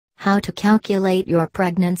How to calculate your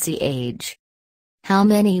pregnancy age. How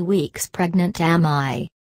many weeks pregnant am I?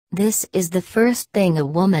 This is the first thing a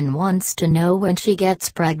woman wants to know when she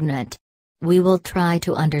gets pregnant. We will try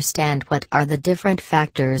to understand what are the different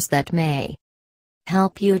factors that may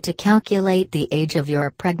help you to calculate the age of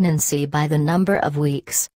your pregnancy by the number of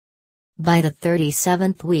weeks. By the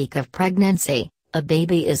 37th week of pregnancy, a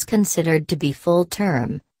baby is considered to be full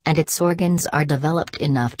term, and its organs are developed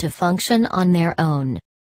enough to function on their own.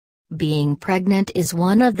 Being pregnant is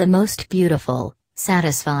one of the most beautiful,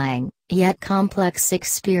 satisfying, yet complex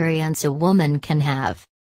experience a woman can have.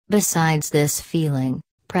 Besides this feeling,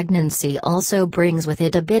 pregnancy also brings with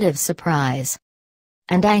it a bit of surprise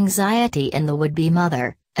and anxiety in the would-be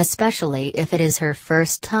mother, especially if it is her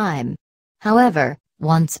first time. However,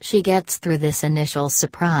 once she gets through this initial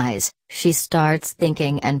surprise, she starts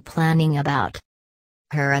thinking and planning about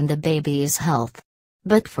her and the baby's health.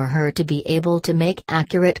 But for her to be able to make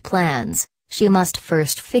accurate plans, she must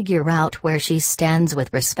first figure out where she stands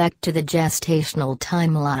with respect to the gestational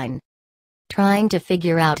timeline. Trying to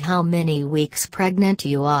figure out how many weeks pregnant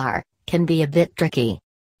you are can be a bit tricky.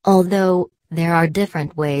 Although, there are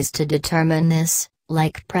different ways to determine this,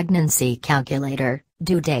 like pregnancy calculator,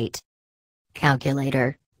 due date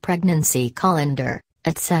calculator, pregnancy calendar,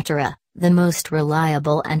 etc. The most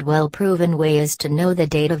reliable and well-proven way is to know the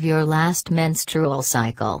date of your last menstrual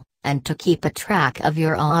cycle, and to keep a track of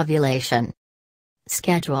your ovulation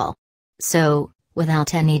schedule. So,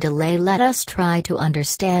 without any delay, let us try to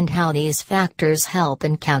understand how these factors help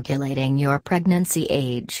in calculating your pregnancy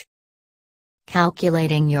age.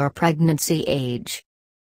 Calculating your pregnancy age.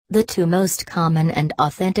 The two most common and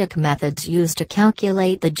authentic methods used to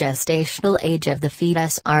calculate the gestational age of the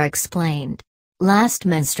fetus are explained. Last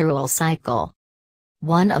menstrual cycle.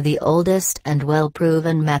 One of the oldest and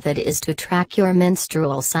well-proven method is to track your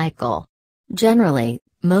menstrual cycle. Generally,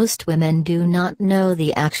 most women do not know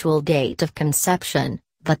the actual date of conception,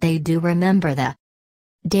 but they do remember the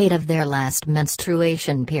date of their last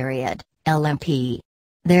menstruation period, LMP.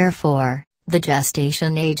 Therefore, the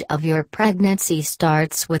gestation age of your pregnancy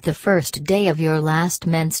starts with the first day of your last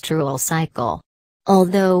menstrual cycle.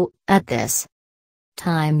 Although, at this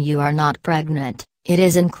time you are not pregnant, it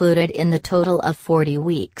is included in the total of 40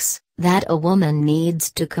 weeks that a woman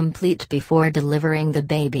needs to complete before delivering the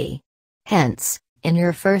baby. Hence, in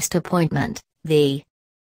your first appointment, the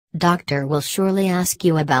doctor will surely ask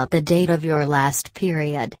you about the date of your last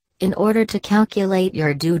period, in order to calculate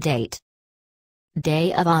your due date.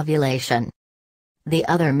 Day of ovulation. The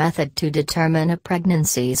other method to determine a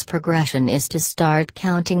pregnancy's progression is to start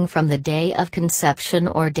counting from the day of conception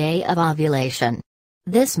or day of ovulation.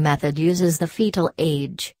 This method uses the fetal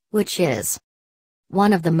age, which is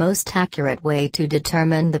one of the most accurate way to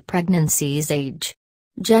determine the pregnancy's age.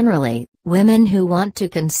 Generally, women who want to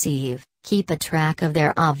conceive, keep a track of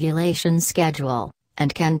their ovulation schedule,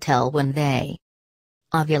 and can tell when they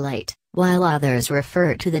ovulate, while others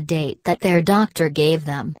refer to the date that their doctor gave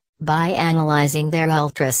them, by analyzing their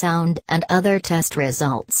ultrasound and other test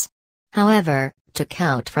results. However, to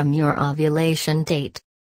count from your ovulation date,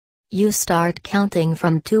 you start counting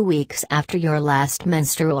from 2 weeks after your last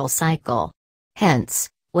menstrual cycle. Hence,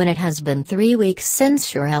 when it has been 3 weeks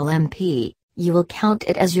since your LMP, you will count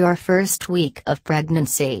it as your first week of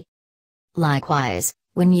pregnancy. Likewise,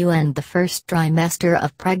 when you end the first trimester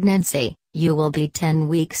of pregnancy, you will be 10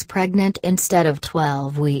 weeks pregnant instead of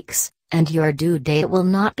 12 weeks, and your due date will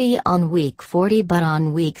not be on week 40 but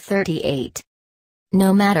on week 38.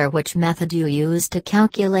 No matter which method you use to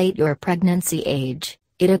calculate your pregnancy age,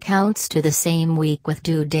 it accounts to the same week with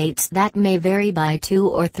due dates that may vary by 2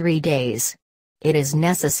 or 3 days. It is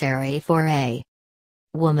necessary for a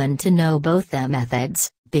woman to know both the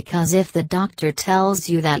methods, because if the doctor tells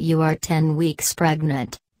you that you are 10 weeks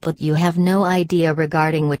pregnant, but you have no idea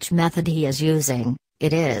regarding which method he is using,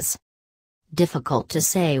 it is difficult to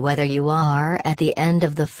say whether you are at the end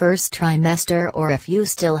of the first trimester or if you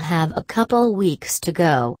still have a couple weeks to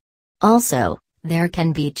go. Also, there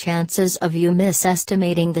can be chances of you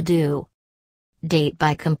misestimating the due date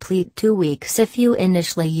by complete 2 weeks if you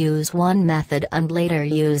initially use one method and later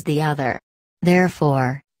use the other.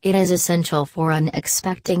 Therefore, it is essential for an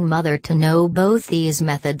expecting mother to know both these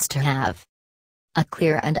methods to have a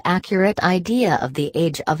clear and accurate idea of the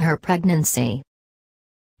age of her pregnancy.